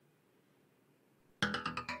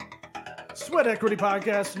Sweat Equity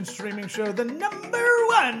Podcast and streaming show, the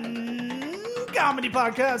 #1 comedy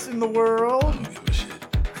podcast in the world.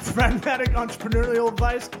 Pragmatic entrepreneurial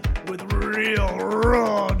advice with real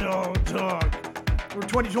raw dog talk. We're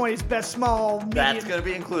 2020's best small medium. That's going to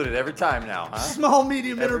be included every time now, huh? Small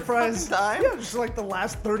medium Every enterprise. time? Yeah, just like the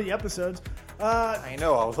last 30 episodes. I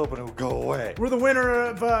know. I was hoping it would go away. We're the winner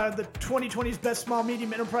of the 2020's Best Small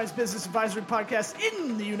Medium Enterprise Business Advisory Podcast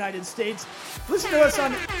in the United States. Listen to us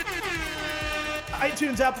on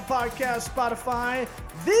iTunes, Apple Podcasts, Spotify.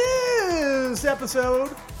 This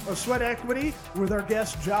episode of Sweat Equity with our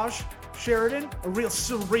guest Josh Sheridan, a real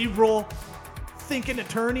cerebral thinking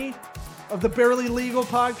attorney of the Barely Legal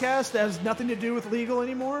podcast that has nothing to do with legal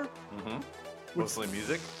anymore. Mm-hmm. Mostly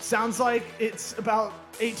music. Sounds like it's about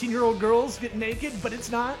 18-year-old girls getting naked, but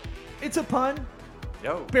it's not. It's a pun.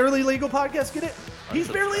 Yo. Barely Legal podcast, get it? He's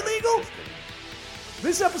barely legal.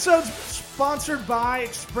 This episode's sponsored by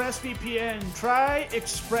ExpressVPN. Try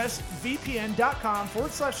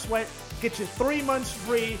expressvpn.com/sweat. Get you 3 months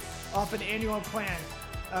free off an annual plan.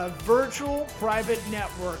 A virtual private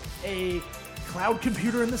network, a cloud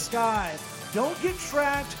computer in the sky. Don't get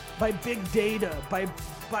tracked by big data, by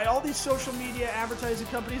all these social media advertising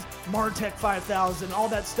companies, Martech 5000, all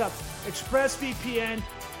that stuff. ExpressVPN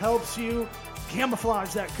helps you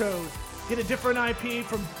camouflage that code. Get a different IP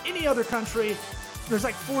from any other country. There's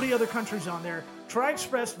like 40 other countries on there. Try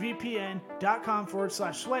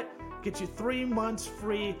expressvpn.com/sweat. Get you 3 months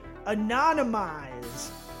free.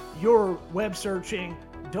 Anonymize your web searching.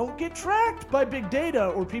 Don't get tracked by big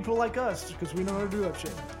data or people like us, because we know how to do that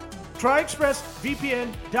shit. Try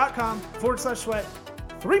expressvpn.com/sweat.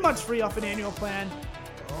 3 months free off an annual plan.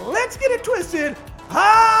 Let's get it twisted.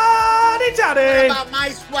 Howdy, Johnny. What about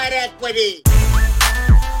my sweat equity?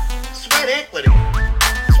 Sweat equity.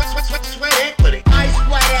 Sweat equity. My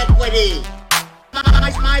sweat equity.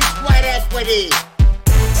 My sweat equity.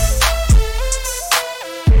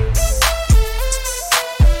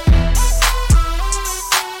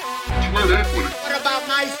 What about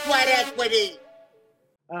my sweat equity?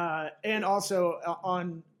 And also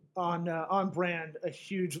on brand, a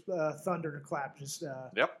huge thunderclap just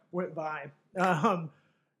went by.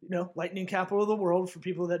 Lightning capital of the world, for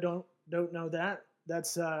people that don't know that.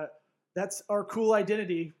 That's our cool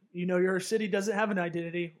identity. Your city doesn't have an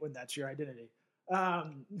identity when that's your identity.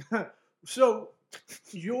 So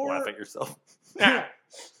you're Laugh at yourself.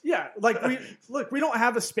 Yeah, like we don't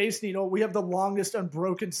have a Space Needle. We have the longest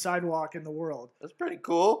unbroken sidewalk in the world. That's pretty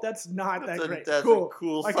cool. That's not that great. That's cool. a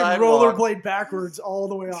cool I sidewalk. can rollerblade backwards all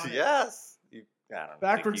the way on. Yes.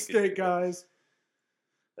 Backwards state, guys.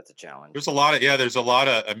 That's a challenge. There's a lot of,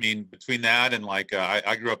 between that and I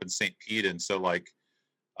grew up in St. Pete, and so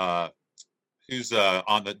who's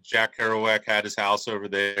on the Jack Kerouac had his house over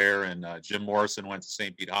there, and Jim Morrison went to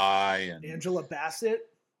St. Pete High, and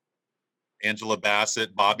Angela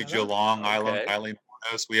Bassett, Bobby Joe Long, okay. Eileen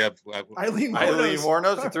Mornos. We have Eileen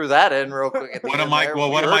Mornos. You threw that in real quick. One of my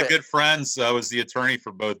good friends was the attorney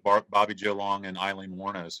for both Bobby Joe Long and Eileen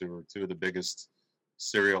Mornos, who were two of the biggest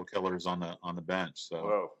serial killers on the bench. So,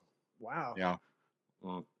 whoa, wow, yeah.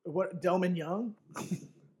 What, Delman Young,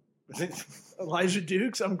 Elijah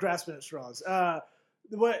Dukes? I'm grasping at straws.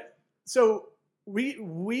 So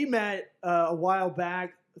we met a while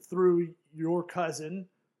back through your cousin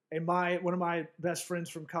and one of my best friends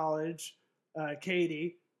from college,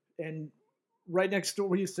 Katie, and right next door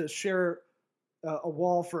we used to share a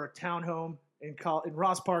wall for a townhome in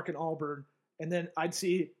Ross Park in Auburn, and then I'd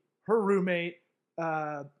see her roommate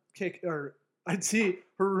and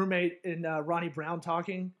Ronnie Brown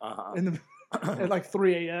talking at like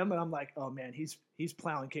 3 a.m. and I'm like, oh man, he's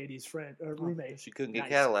plowing Katie's friend or roommate. She couldn't get Nice.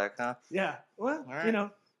 Cadillac, huh? Yeah, well,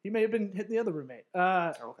 right. he may have been hitting the other roommate.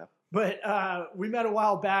 Okay. But we met a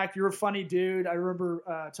while back. You're a funny dude. I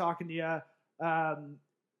remember talking to you.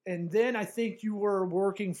 And then I think you were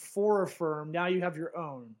working for a firm. Now you have your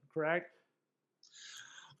own, correct?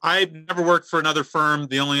 I've never worked for another firm.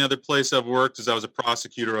 The only other place I've worked is I was a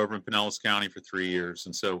prosecutor over in Pinellas County for 3 years.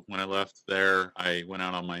 And so when I left there, I went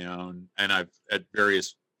out on my own. And I've at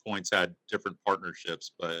various points had different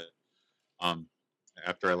partnerships. But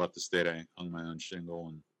after I left the state, I hung my own shingle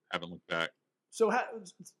and haven't looked back. So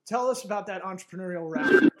tell us about that entrepreneurial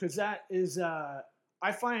route, because that is, I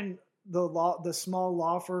find the small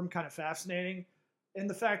law firm kind of fascinating, and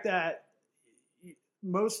the fact that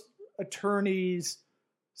most attorneys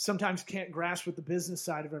sometimes can't grasp with the business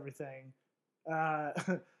side of everything.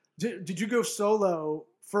 Did you go solo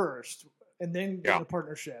first and then get a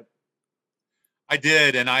partnership? I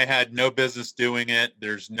did, and I had no business doing it.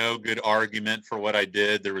 There's no good argument for what I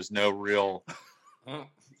did. There was no real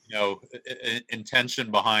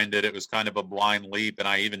intention behind it. It was kind of a blind leap, and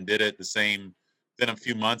I even did it within a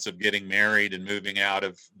few months of getting married and moving out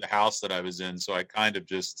of the house that I was in. So I kind of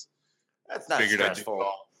just That's not figured I'd do it stressful.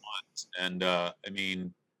 all at once. And I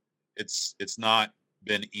mean, it's not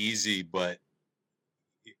been easy, but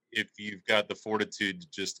if you've got the fortitude to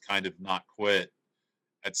just kind of not quit,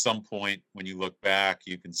 at some point when you look back,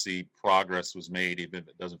 you can see progress was made, even if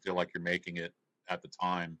it doesn't feel like you're making it at the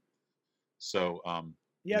time. So,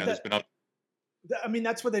 there's been up. I mean,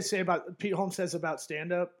 that's what they say about Pete Holmes says about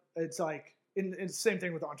stand up. It's like, it's the same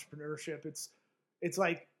thing with entrepreneurship. It's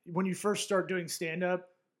like when you first start doing stand up,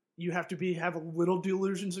 you have to have a little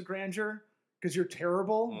delusions of grandeur because you're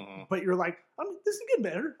terrible, but you're like, this is getting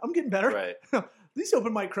better. I'm getting better. Right. These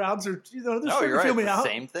open mic crowds are, they're No, starting you're to feel right. me It's the out.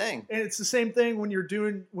 same thing. And it's the same thing when you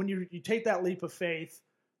take that leap of faith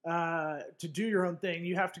to do your own thing.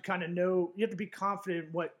 You have to kind of know, you have to be confident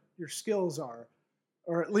in what your skills are,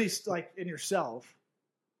 or at least like in yourself.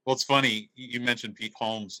 Well, it's funny you mentioned Pete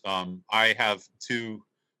Holmes. I have two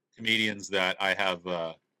comedians that I have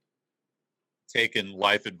taken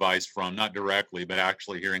life advice from, not directly, but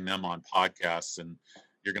actually hearing them on podcasts, and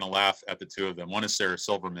you're going to laugh at the two of them. One is Sarah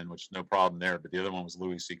Silverman, which no problem there, but the other one was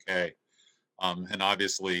Louis C.K. And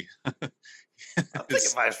obviously, I'll take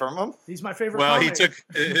advice from him. He's my favorite. well, comic.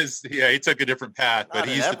 he took a different path, Not but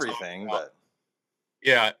in he's everything, but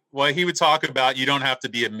yeah. Well, he would talk about you don't have to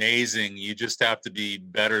be amazing, you just have to be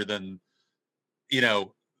better than,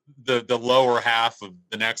 the lower half of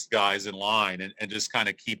the next guys in line, and just kind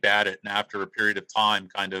of keep at it. And after a period of time,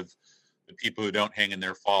 kind of the people who don't hang in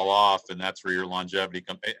there fall off, and that's where your longevity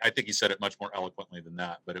comes. I think he said it much more eloquently than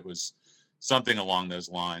that, but it was something along those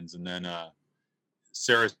lines. And then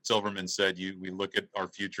Sarah Silverman said, we look at our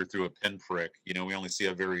future through a pinprick. We only see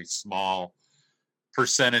a very small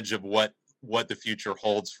percentage of what the future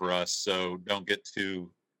holds for us. So don't get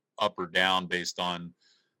too up or down based on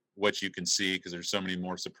what you can see, because there's so many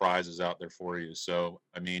more surprises out there for you. So,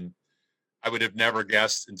 I mean, I would have never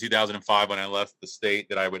guessed in 2005 when I left the state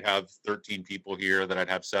that I would have 13 people here, that I'd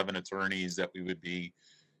have 7 attorneys, that we would be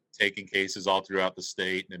taking cases all throughout the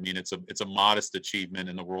state. I mean, it's a modest achievement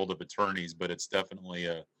in the world of attorneys, but it's definitely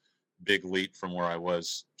a big leap from where I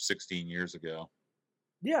was 16 years ago.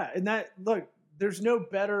 Yeah, and there's no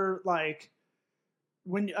better, like,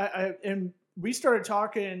 when and we started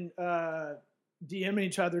talking, DMing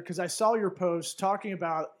each other, because I saw your post talking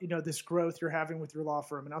about this growth you're having with your law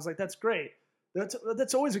firm, and I was like, that's great.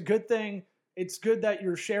 That's always a good thing. It's good that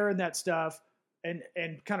you're sharing that stuff and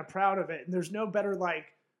kind of proud of it. And there's no better like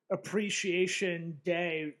appreciation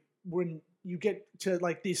day when you get to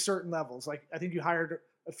like these certain levels. Like I think you hired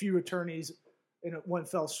a few attorneys in one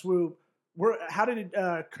fell swoop. How did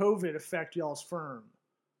COVID affect y'all's firm?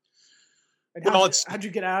 And how'd you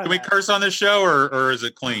get out of that? Can we curse on this show, or is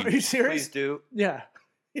it clean? Are you serious? Please do. Yeah.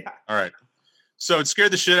 All right. So it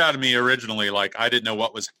scared the shit out of me originally. Like I didn't know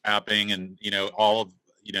what was happening, and all of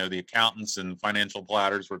the accountants and financial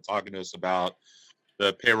platters were talking to us about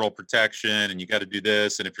the payroll protection, and you got to do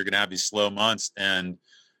this, and if you're going to have these slow months, and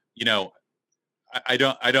I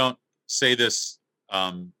don't say this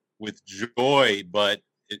with joy, but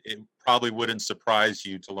it probably wouldn't surprise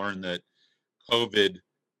you to learn that COVID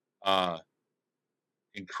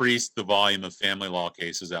increased the volume of family law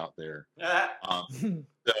cases out there.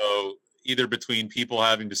 So either between people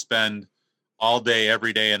having to spend all day,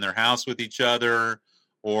 every day in their house with each other,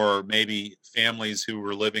 or maybe families who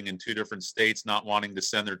were living in 2 different states not wanting to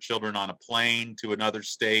send their children on a plane to another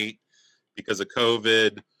state because of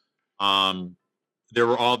COVID. There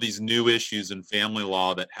were all these new issues in family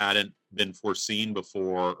law that hadn't been foreseen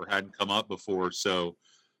before or hadn't come up before. So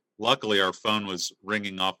luckily our phone was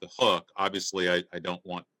ringing off the hook. Obviously I don't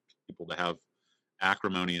want people to have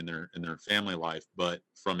acrimony in their family life, but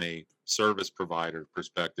from a service provider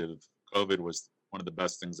perspective, COVID was one of the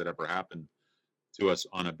best things that ever happened to us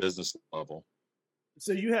on a business level.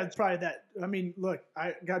 So you had probably that. I mean, look,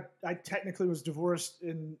 I technically was divorced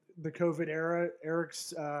in the COVID era.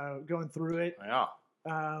 Eric's going through it. Yeah.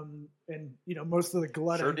 And most of the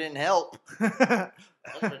gluttony Sure didn't help.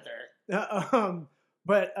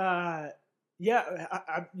 But mine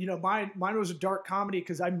was a dark comedy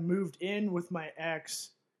because I moved in with my ex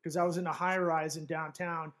because I was in a high rise in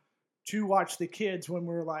downtown to watch the kids when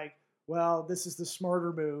we were like, well, this is the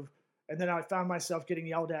smarter move. And then I found myself getting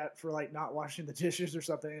yelled at for like not washing the dishes or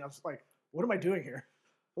something. And I was like, what am I doing here?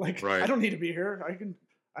 Like, right. I don't need to be here.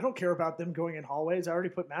 I don't care about them going in hallways. I already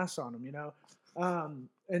put masks on them,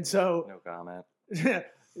 And so no comment.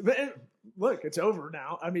 But look, it's over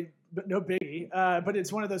now. I mean, but no biggie. But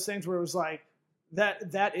it's one of those things where it was like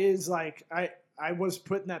that is like I I was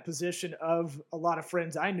put in that position of a lot of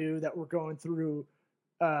friends I knew that were going through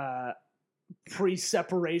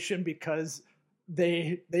pre-separation because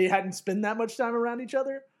they hadn't spent that much time around each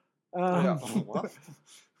other. Well,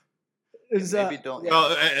 Is, maybe don't.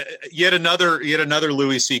 Well, yet another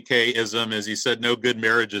Louis C.K. ism is he said no good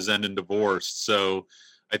marriages end in divorce. So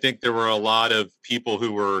I think there were a lot of people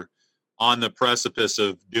who were on the precipice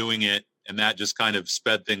of doing it, and that just kind of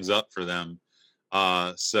sped things up for them.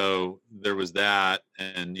 So there was that,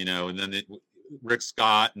 and and then Rick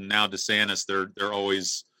Scott and now DeSantis, they're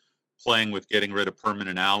always playing with getting rid of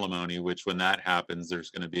permanent alimony, which when that happens, there's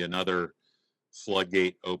going to be another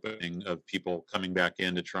floodgate opening of people coming back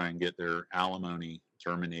in to try and get their alimony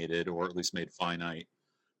terminated or at least made finite.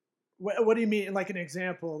 What do you mean? Like an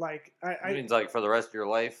example? Like It means like for the rest of your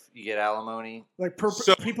life, you get alimony. like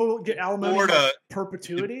So, people get alimony Florida- like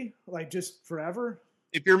perpetuity, like just forever.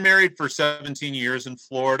 If you're married for 17 years in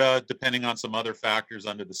Florida, depending on some other factors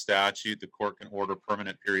under the statute, the court can order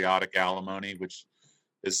permanent periodic alimony, which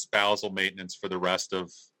is spousal maintenance for the rest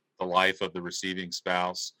of the life of the receiving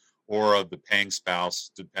spouse or of the paying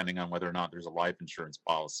spouse, depending on whether or not there's a life insurance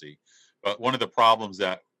policy. But one of the problems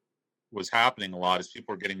that was happening a lot is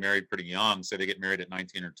people are getting married pretty young. Say they get married at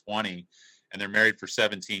 19 or 20, and they're married for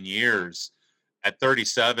 17 years. At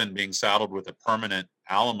 37, being saddled with a permanent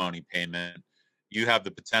alimony payment, you have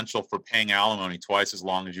the potential for paying alimony twice as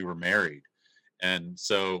long as you were married. And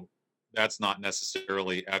so that's not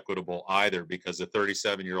necessarily equitable either, because a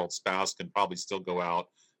 37-year-old spouse can probably still go out,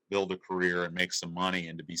 build a career, and make some money,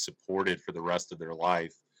 and to be supported for the rest of their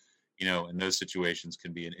life, in those situations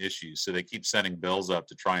can be an issue. So they keep sending bills up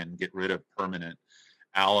to try and get rid of permanent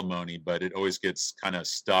alimony, but it always gets kind of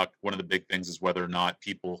stuck. One of the big things is whether or not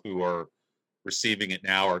people who are receiving it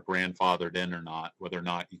now are grandfathered in or not, whether or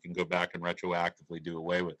not you can go back and retroactively do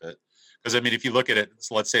away with it. Because, I mean, if you look at it,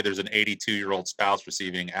 so let's say there's an 82-year-old spouse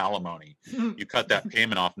receiving alimony. You cut that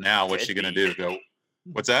payment off now, what's she going to do? Go,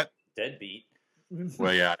 what's that? Deadbeat.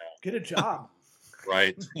 Well, yeah, Get a job.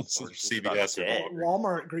 right. Or just CVS about or dead. Walgreens.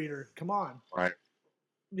 Walmart greeter. Come on. Right.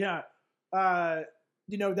 Yeah.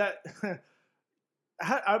 That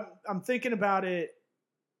I'm thinking about it.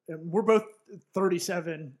 We're both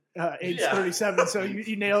 37, age Yeah. 37. So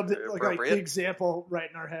you nailed it, like the Appropriate. example right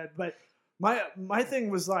in our head. But my thing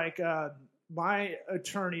was like, my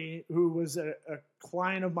attorney, who was a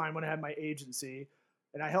client of mine when I had my agency,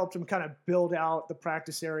 and I helped him kind of build out the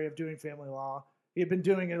practice area of doing family law. He had been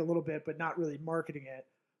doing it a little bit, but not really marketing it.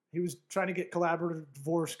 He was trying to get collaborative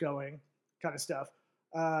divorce going, kind of stuff,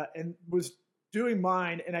 and was doing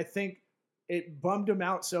mine. And I think it bummed him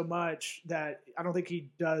out so much that I don't think he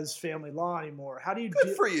does family law anymore. How do you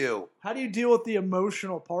Good for you. How do you deal with the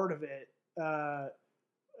emotional part of it?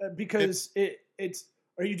 Because it's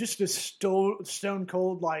are you just a stone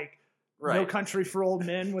cold like Right. No Country for Old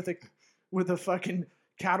Men with a fucking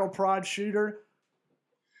cattle prod shooter?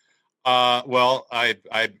 Well, I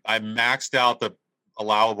maxed out the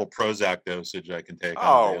allowable Prozac dosage I can take.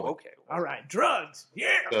 on daily. Okay. All right, drugs.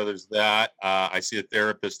 Yeah. So there's that. I see a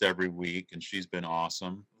therapist every week, and she's been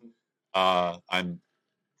awesome. I'm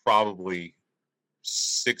probably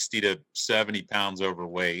 60 to 70 pounds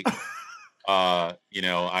overweight. I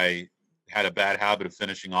had a bad habit of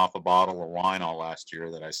finishing off a bottle of wine all last year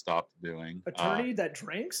that I stopped doing. Attorney that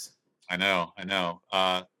drinks? I know.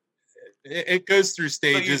 It goes through So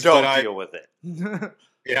you stages, don't but deal with it.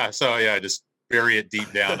 I just bury it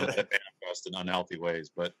deep down and let it manifest in unhealthy ways.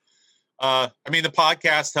 But the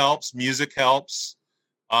podcast helps, music helps,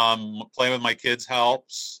 playing with my kids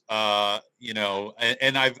helps, and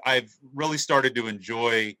I've really started to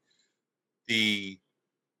enjoy the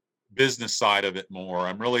business side of it more.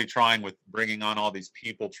 I'm really trying with bringing on all these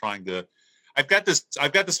people, I've got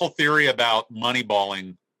this whole theory about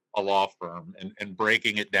moneyballing a law firm and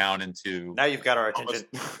breaking it down into Now you've got our attention.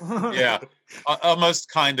 almost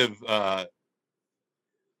kind of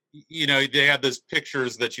they have those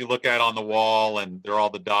pictures that you look at on the wall and they're all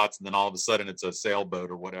the dots, and then all of a sudden it's a sailboat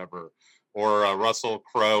or whatever, or Russell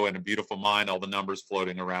Crowe in A Beautiful Mind, all the numbers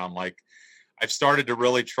floating around. Like, I've started to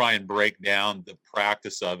really try and break down the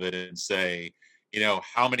practice of it and say,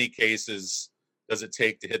 how many cases does it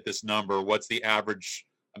take to hit this number? What's the average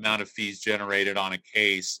amount of fees generated on a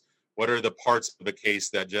case? What are the parts of a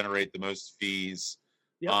case that generate the most fees?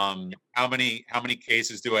 Yep. How many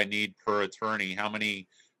cases do I need per attorney? How many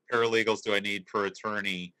paralegals do I need per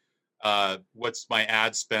attorney? What's my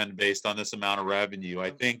ad spend based on this amount of revenue?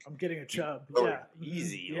 I think I'm getting a chub. Oh, Yeah.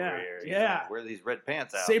 Easy Yeah. over here. Yeah. Wear these red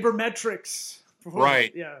pants out. Sabermetrics.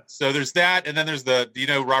 Right. Yeah. so. There's that, and then there's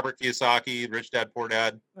Robert Kiyosaki, Rich Dad Poor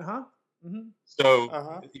Dad. Uh-huh. Mm-hmm. So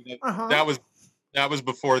Uh-huh. Uh-huh. that was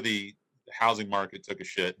before the housing market took a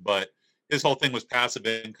shit. But his whole thing was passive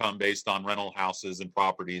income based on rental houses and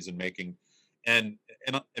properties and making, and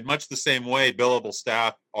in much the same way, billable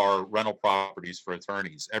staff are rental properties for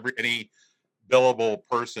attorneys. Any billable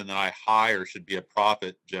person that I hire should be a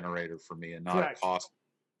profit generator for me and not Correct. a cost.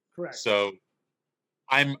 Correct. So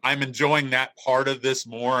I'm enjoying that part of this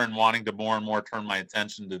more and wanting to more and more turn my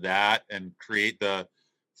attention to that and create the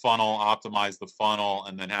funnel, optimize the funnel,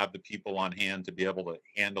 and then have the people on hand to be able to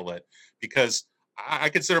handle it. Because I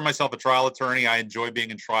consider myself a trial attorney. I enjoy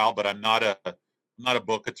being in trial, but I'm not a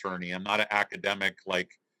book attorney. I'm not an academic.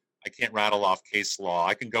 Like, I can't rattle off case law.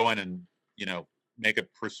 I can go in and, make a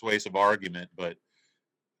persuasive argument, but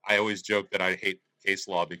I always joke that I hate case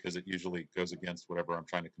law because it usually goes against whatever I'm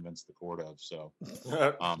trying to convince the court of. So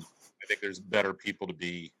I think there's better people to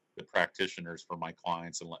be the practitioners for my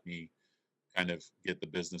clients and let me kind of get the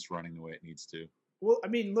business running the way it needs to. Well, I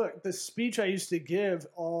mean, look, the speech I used to give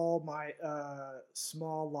all my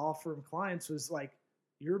small law firm clients was like,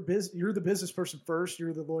 you're the business person first,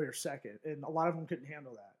 you're the lawyer second. And a lot of them couldn't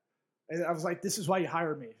handle that. And I was like, this is why you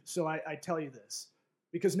hire me. So I tell you this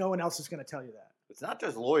because no one else is going to tell you that. It's not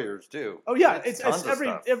just lawyers too. Oh yeah, it's tons of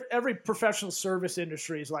stuff. every professional service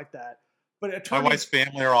industry is like that. But my wife's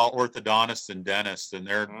family are all orthodontists and dentists, and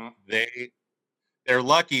they're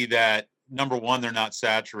lucky that, number one, they're not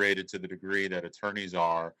saturated to the degree that attorneys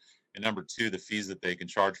are, and number two, the fees that they can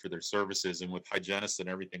charge for their services. And with hygienists and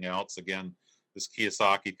everything else, again, this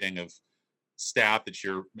Kiyosaki thing of staff that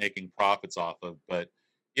you're making profits off of. But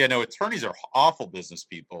yeah, no, attorneys are awful business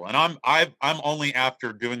people, and I'm only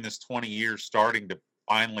after doing this 20 years starting to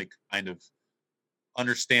finally kind of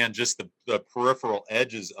understand just the peripheral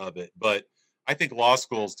edges of it. But I think law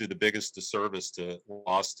schools do the biggest disservice to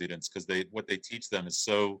law students because what they teach them is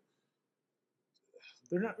so.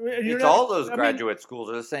 They're not. All those graduate schools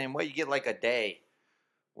are the same way. You get like a day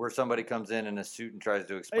where somebody comes in a suit and tries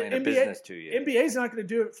to explain a business to you. MBA's not going to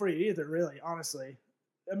do it for you either, really, honestly.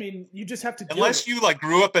 I mean, you just have to do unless it. You like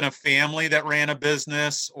grew up in a family that ran a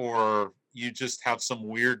business, or you just have some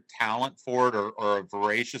weird talent for it, or a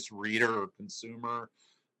voracious reader or consumer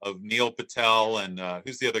of Neil Patel and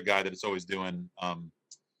who's the other guy that is always doing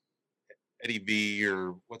Eddie V,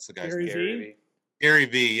 or what's the guy's name? Gary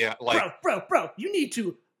V, yeah. Like bro, you need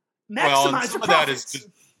to maximize your profits.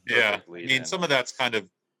 I mean, some of that's kind of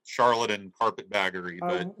charlatan carpetbaggery,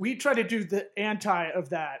 but we try to do the anti of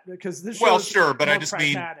that because this. Well, sure, but I just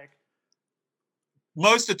pragmatic. mean,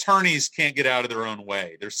 most attorneys can't get out of their own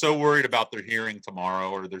way. They're so worried about their hearing tomorrow,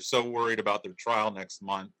 or they're so worried about their trial next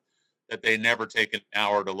month that they never take an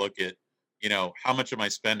hour to look at, how much am I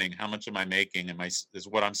spending? How much am I making? Is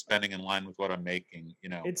what I'm spending in line with what I'm making?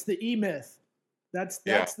 It's the E-myth. That's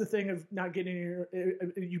the thing of not getting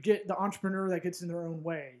you get the entrepreneur that gets in their own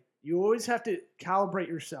way. You always have to calibrate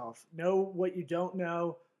yourself, know what you don't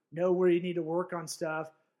know where you need to work on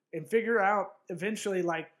stuff, and figure out eventually,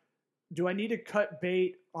 like, do I need to cut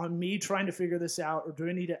bait on me trying to figure this out, or do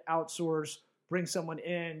I need to outsource, bring someone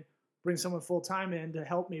full-time in to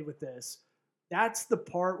help me with this? That's the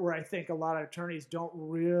part where I think a lot of attorneys don't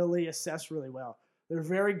really assess really well. They're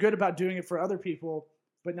very good about doing it for other people,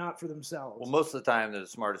 but not for themselves. Well, most of the time, they're the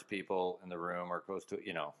smartest people in the room are close to,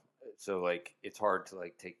 so like it's hard to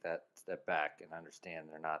like take that step back and understand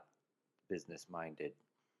they're not business minded.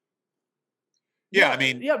 Yeah, I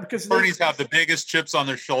mean, because attorneys have the biggest chips on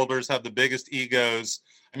their shoulders, have the biggest egos.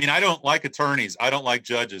 I mean, I don't like attorneys. I don't like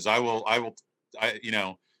judges. I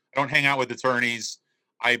don't hang out with attorneys.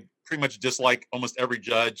 I pretty much dislike almost every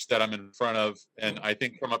judge that I'm in front of. And I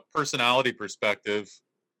think from a personality perspective,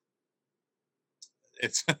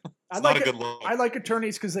 it's not a good look. I like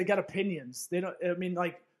attorneys because they got opinions. They don't, I mean,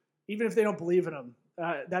 like, even if they don't believe in them,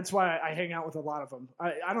 that's why I hang out with a lot of them.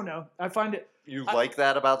 I don't know. I find it. You like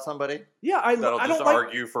that about somebody? Yeah, I don't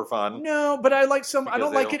argue for fun. No, but I like some. I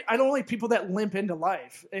don't like it. I don't like people that limp into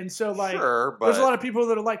life, and so like, there's a lot of people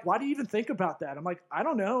that are like, "Why do you even think about that?" I'm like, I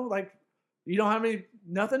don't know. Like, you don't have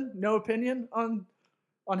no opinion on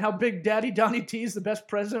how Big Daddy Donnie T is the best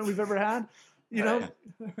president we've ever had.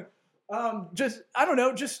 Just I don't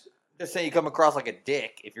know. Just say you come across like a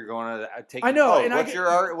dick if you're going to take. I know. And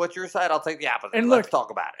what's your side? I'll take the opposite. And let's talk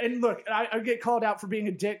about it. And look, I get called out for being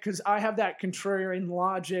a dick because I have that contrarian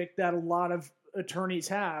logic that a lot of attorneys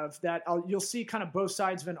have. That you'll see kind of both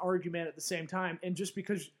sides of an argument at the same time. And just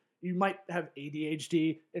because you might have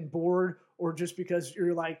ADHD and bored, or just because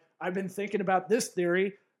you're like, I've been thinking about this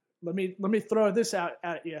theory. Let me throw this out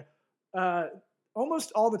at you.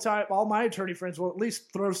 Almost all the time, all my attorney friends will at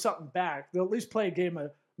least throw something back. They'll at least play a game of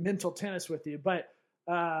mental tennis with you. But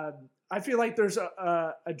I feel like there's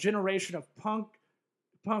a generation of punk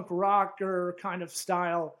rocker kind of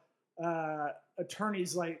style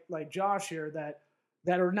attorneys like Josh here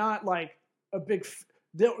that are not like a big.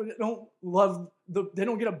 They don't love they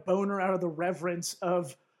don't get a boner out of the reverence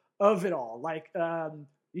of it all. Like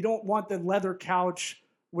you don't want the leather couch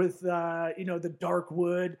with the dark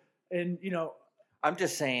wood and I'm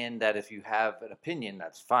just saying that if you have an opinion,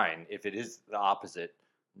 that's fine. If it is the opposite,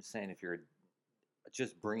 I'm just saying if you're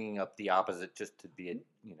just bringing up the opposite just to be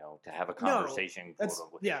to have a conversation. That's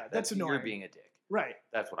annoying. You're being a dick. Right.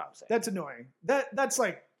 That's what I'm saying. That's annoying. That's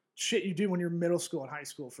like shit you do when you're middle school and high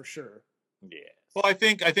school for sure. Yeah. Well, I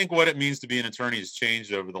think what it means to be an attorney has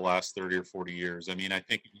changed over the last 30 or 40 years. I mean, I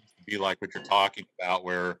think it used to be like what you're talking about,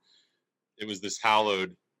 where it was this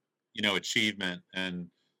hallowed, achievement, and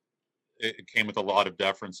it came with a lot of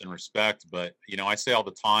deference and respect. But, I say all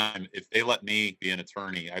the time, if they let me be an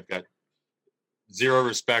attorney, I've got zero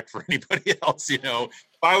respect for anybody else. If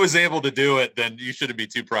I was able to do it, then you shouldn't be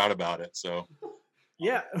too proud about it. So,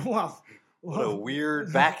 yeah, well. What a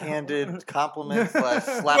weird backhanded compliment / slap.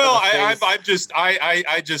 Well, in the face. I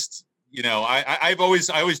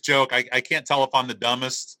always joke. I can't tell if I'm the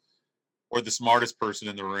dumbest or the smartest person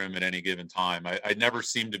in the room at any given time. I never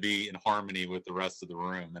seem to be in harmony with the rest of the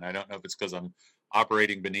room, and I don't know if it's because I'm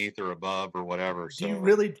operating beneath or above or whatever. Do you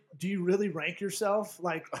really rank yourself?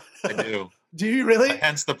 Like I do. Do you really?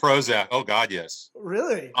 Hence the Prozac. Oh God, yes.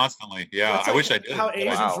 Really? Constantly. Yeah. That's I wish I did. How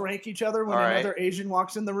Asians Wow. rank each other when another Asian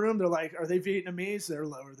walks in the room. They're like, are they Vietnamese? They're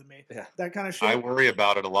lower than me. Yeah. That kind of shit. I worry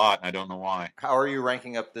about it a lot, and I don't know why. How are you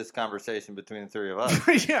ranking up this conversation between the three of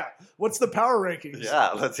us? Yeah. What's the power rankings? Yeah,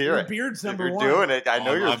 let's hear Your it. beard's number You're one. doing it. I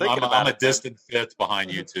know you're thinking about I'm it. a distant fifth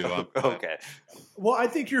behind you two. Okay. Well, I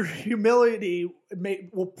think your humility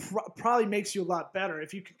probably makes you a lot better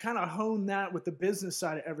if you can kind of hone that with the business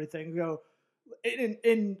side of everything. Go,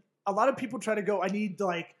 and a lot of people try to go, I need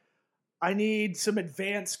some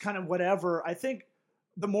advanced kind of whatever. I think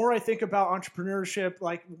the more I think about entrepreneurship,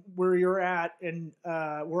 like where you're at and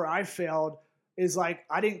where I failed, is like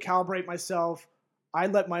I didn't calibrate myself. I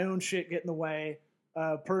let my own shit get in the way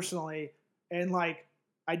personally, and like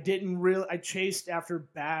I chased after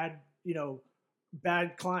bad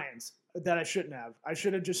clients that I shouldn't have. I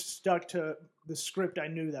should have just stuck to the script I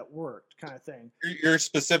knew that worked, kind of thing. You're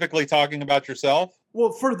specifically talking about yourself?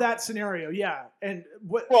 Well, for that scenario, yeah. And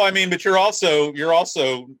what? Well, I mean, but you're also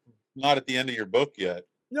not at the end of your book yet.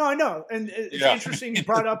 No, I know, and it's interesting you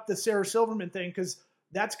brought up the Sarah Silverman thing because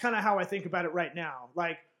that's kind of how I think about it right now.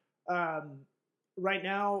 Like, right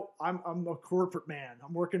now, I'm a corporate man.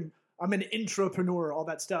 I'm an intrapreneur, all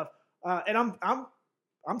that stuff, and I'm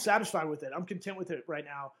satisfied with it. I'm content with it right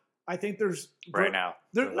now. I think there's Right now.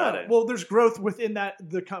 there's growth within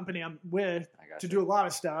the company I'm with to do a lot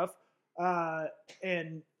of stuff,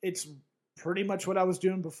 and it's pretty much what I was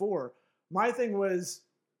doing before. My thing was,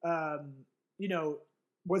 was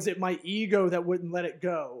it my ego that wouldn't let it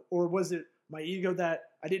go, or was it my ego that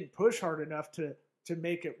I didn't push hard enough to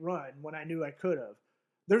make it run when I knew I could have?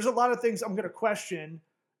 There's a lot of things I'm going to question,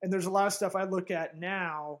 and there's a lot of stuff I look at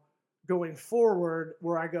now going forward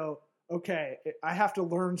where I go, okay, I have to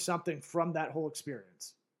learn something from that whole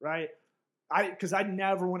experience, right? Because I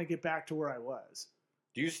never want to get back to where I was.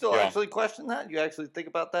 Do you still actually question that? You actually think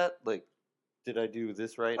about that? Like, did I do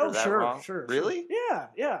this right or that wrong? Sure. Really?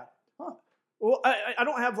 Yeah. Huh. Well, I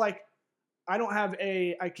don't have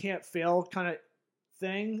a I can't fail kind of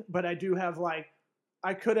thing, but I do have I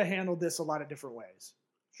could have handled this a lot of different ways.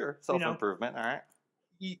 Sure. Self-improvement. All right.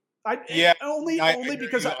 Only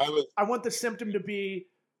because I want the symptom to be,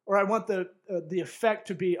 or I want the effect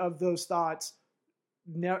to be of those thoughts.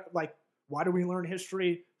 Like, why do we learn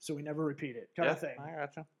history so we never repeat it? Kind of thing. I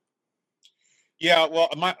gotcha. Yeah, well,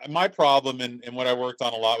 my problem and what I worked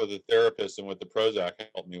on a lot with the therapist and what the Prozac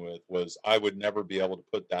helped me with was I would never be able to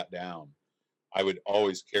put that down. I would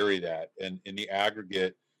always carry that, and in the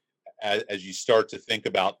aggregate, as you start to think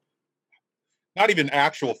about not even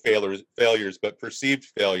actual failures, but perceived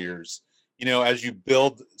failures, as you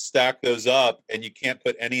stack those up and you can't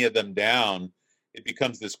put any of them down, it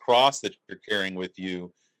becomes this cross that you're carrying with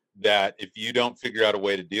you that if you don't figure out a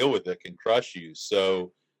way to deal with it can crush you.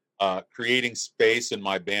 So creating space in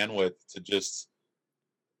my bandwidth to just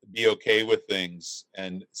be okay with things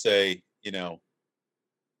and say,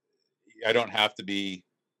 I don't have to be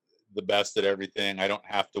the best at everything. I don't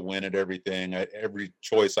have to win at everything. Every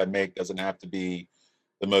choice I make doesn't have to be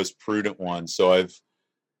the most prudent one. So I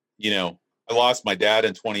lost my dad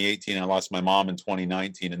in 2018. I lost my mom in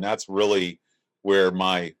 2019. And that's really where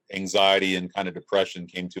my anxiety and kind of depression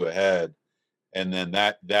came to a head. And then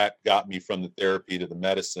that got me from the therapy to the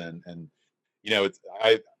medicine. And,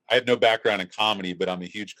 I have no background in comedy, but I'm a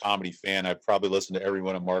huge comedy fan. I've probably listened to every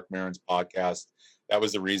one of Mark Maron's podcasts. that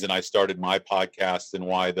was the reason I started my podcast and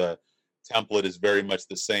why the template is very much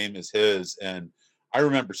the same as his. And I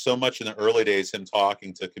remember so much in the early days him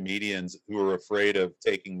talking to comedians who were afraid of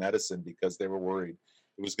taking medicine because they were worried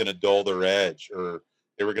it was going to dull their edge, or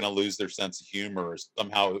they were going to lose their sense of humor, or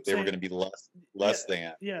somehow they were going to be less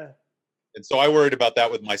than. Yeah. And so I worried about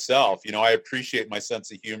that with myself. You know, I appreciate my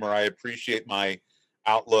sense of humor. I appreciate my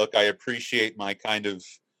outlook. I appreciate my kind of,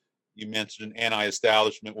 you mentioned, an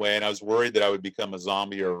anti-establishment way. And I was worried that I would become a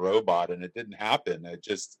zombie or a robot, and it didn't happen. It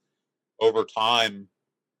just, over time,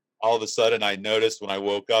 all of a sudden I noticed when I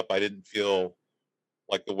woke up, I didn't feel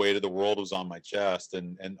like the weight of the world was on my chest,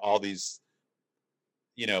 and all these,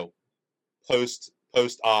 you know, post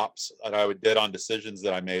ops that I did on decisions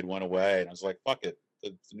that I made went away. And I was like, fuck it.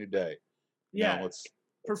 It's a new day. Yeah. You know,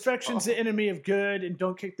 Perfection's the enemy of good, and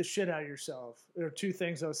don't kick the shit out of yourself. There are two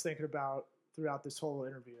things I was thinking about throughout this whole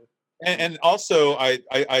interview. And also, I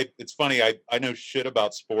it's funny, I know shit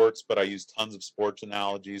about sports, but I use tons of sports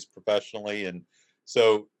analogies professionally. And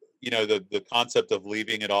so, you know, the concept of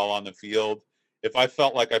leaving it all on the field, if I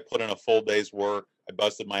felt like I put in a full day's work, I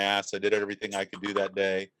busted my ass, I did everything I could do that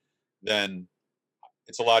day, then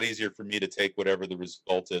it's a lot easier for me to take whatever the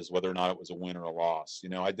result is, whether or not it was a win or a loss. You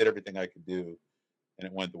know, I did everything I could do, and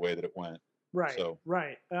it went the way that it went. Right. So.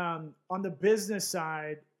 Right. On the business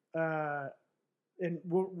side, and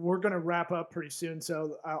we're going to wrap up pretty soon,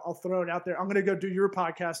 so I'll throw it out there. I'm going to go do your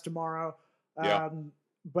podcast tomorrow. Yeah.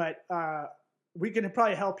 But we can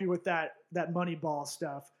probably help you with that Moneyball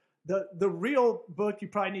stuff. The real book you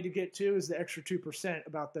probably need to get to is the Extra 2%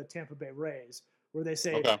 about the Tampa Bay Rays, where they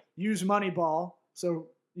say use Moneyball. So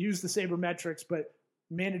use the sabermetrics, but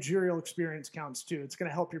managerial experience counts too. It's going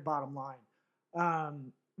to help your bottom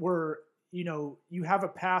line. Where, you know, you have a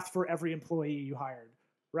path for every employee you hired,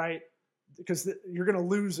 right? Because you're going to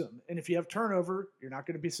lose them. And if you have turnover, you're not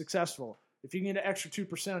going to be successful. If you can get an extra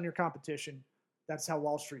 2% on your competition, that's how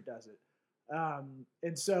Wall Street does it.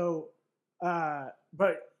 And so,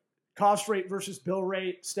 but cost rate versus bill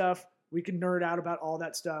rate stuff, we can nerd out about all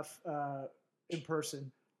that stuff in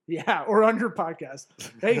person. Yeah, or on your podcast.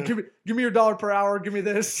 Hey, give me your $1 per hour. Give me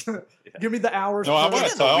this. Give me the hours. No, I want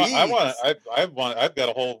to tell. I've got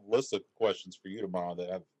a whole list of questions for you tomorrow that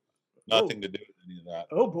have nothing to do with any of that.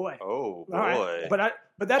 Oh boy. Oh boy. Right.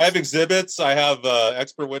 But that's. I have exhibits. I have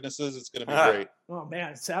expert witnesses. It's going to be great. Oh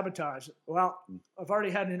man, sabotage. Well, I've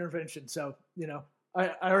already had an intervention, so you know I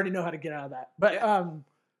already know how to get out of that. But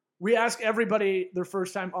we ask everybody their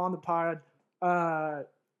first time on the pod.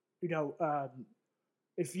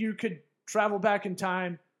 If you could travel back in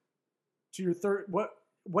time to your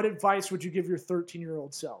what advice would you give your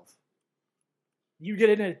 13-year-old self? You get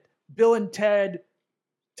in a Bill and Ted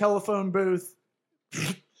telephone booth,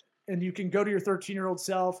 and you can go to your 13-year-old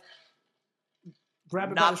self,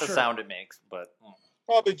 grab it by the shirt. Not the sound it makes, but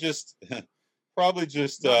probably just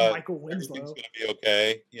Michael Winslow. Everything's going to be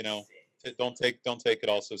okay. You know, don't take it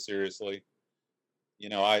all so seriously. You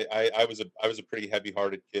know, I was a pretty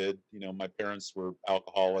heavy-hearted kid. You know, my parents were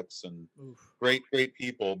alcoholics and great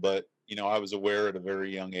people, but you know, I was aware at a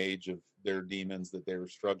very young age of their demons that they were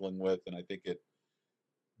struggling with, and I think it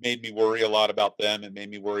made me worry a lot about them. It made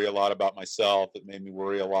me worry a lot about myself. It made me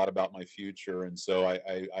worry a lot about my future, and so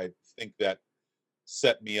I think that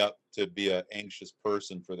set me up to be an anxious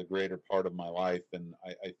person for the greater part of my life. And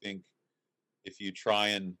I think if you try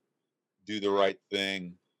and do the right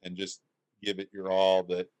thing and just give it your all,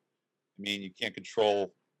 that, I mean, you can't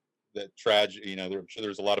control that tragedy. You know, I'm sure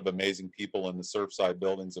there's a lot of amazing people in the Surfside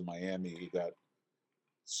buildings in Miami who got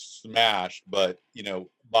smashed, but you know,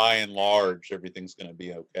 by and large, everything's going to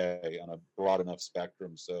be okay on a broad enough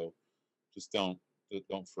spectrum. So just don't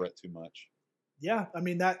fret too much. Yeah, I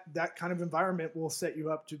mean that kind of environment will set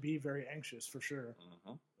you up to be very anxious for sure.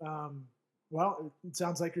 Mm-hmm. Well, it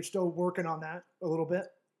sounds like you're still working on that a little bit.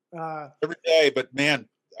 Every day, but man,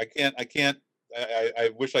 I can't. I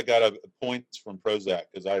wish I got a points from Prozac,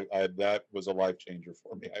 because I that was a life changer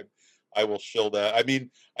for me. I will shill that. I mean,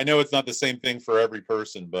 I know it's not the same thing for every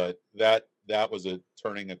person, but that was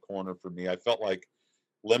turning a corner for me. I felt like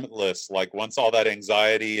limitless. Like once all that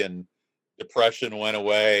anxiety and depression went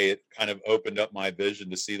away, it kind of opened up my vision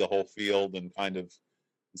to see the whole field, and kind of,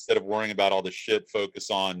 instead of worrying about all the shit, focus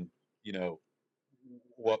on, you know,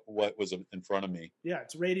 what was in front of me. Yeah,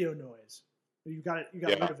 it's radio noise. You got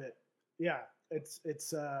rid of it. Yeah, it's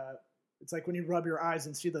like when you rub your eyes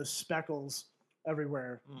and see those speckles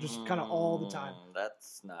everywhere, just kind of all the time.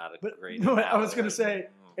 That's not great. No, I was going to say,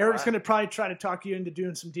 Eric's going to probably try to talk you into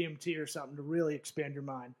doing some DMT or something to really expand your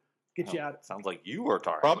mind, get you out. Sounds like you were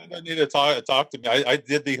talking. Probably don't need to talk to me. I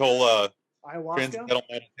did the whole ayahuasca transcendental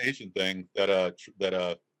meditation thing that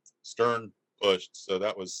Stern pushed. So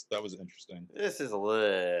that was interesting. This is a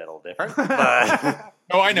little different. But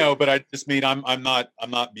Oh, I know, but I just mean I'm not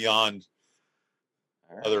beyond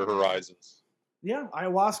other horizons. Yeah,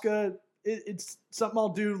 ayahuasca. It's something I'll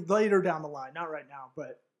do later down the line, not right now,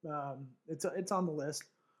 but it's on the list.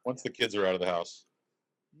 Once the kids are out of the house.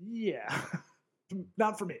 Yeah,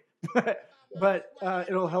 not for me, but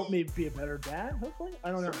it'll help me be a better dad. Hopefully,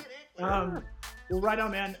 I don't know. Well, right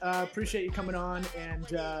on, man. Appreciate you coming on,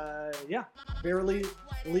 and yeah, Barely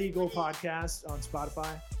Legal podcast on Spotify,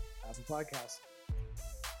 Apple Podcasts.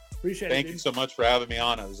 Appreciate it. Thank you so much for having me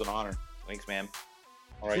on. It was an honor. thanks, man.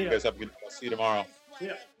 All right, See you ya. guys have a good. I'll see you tomorrow.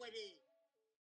 Yeah.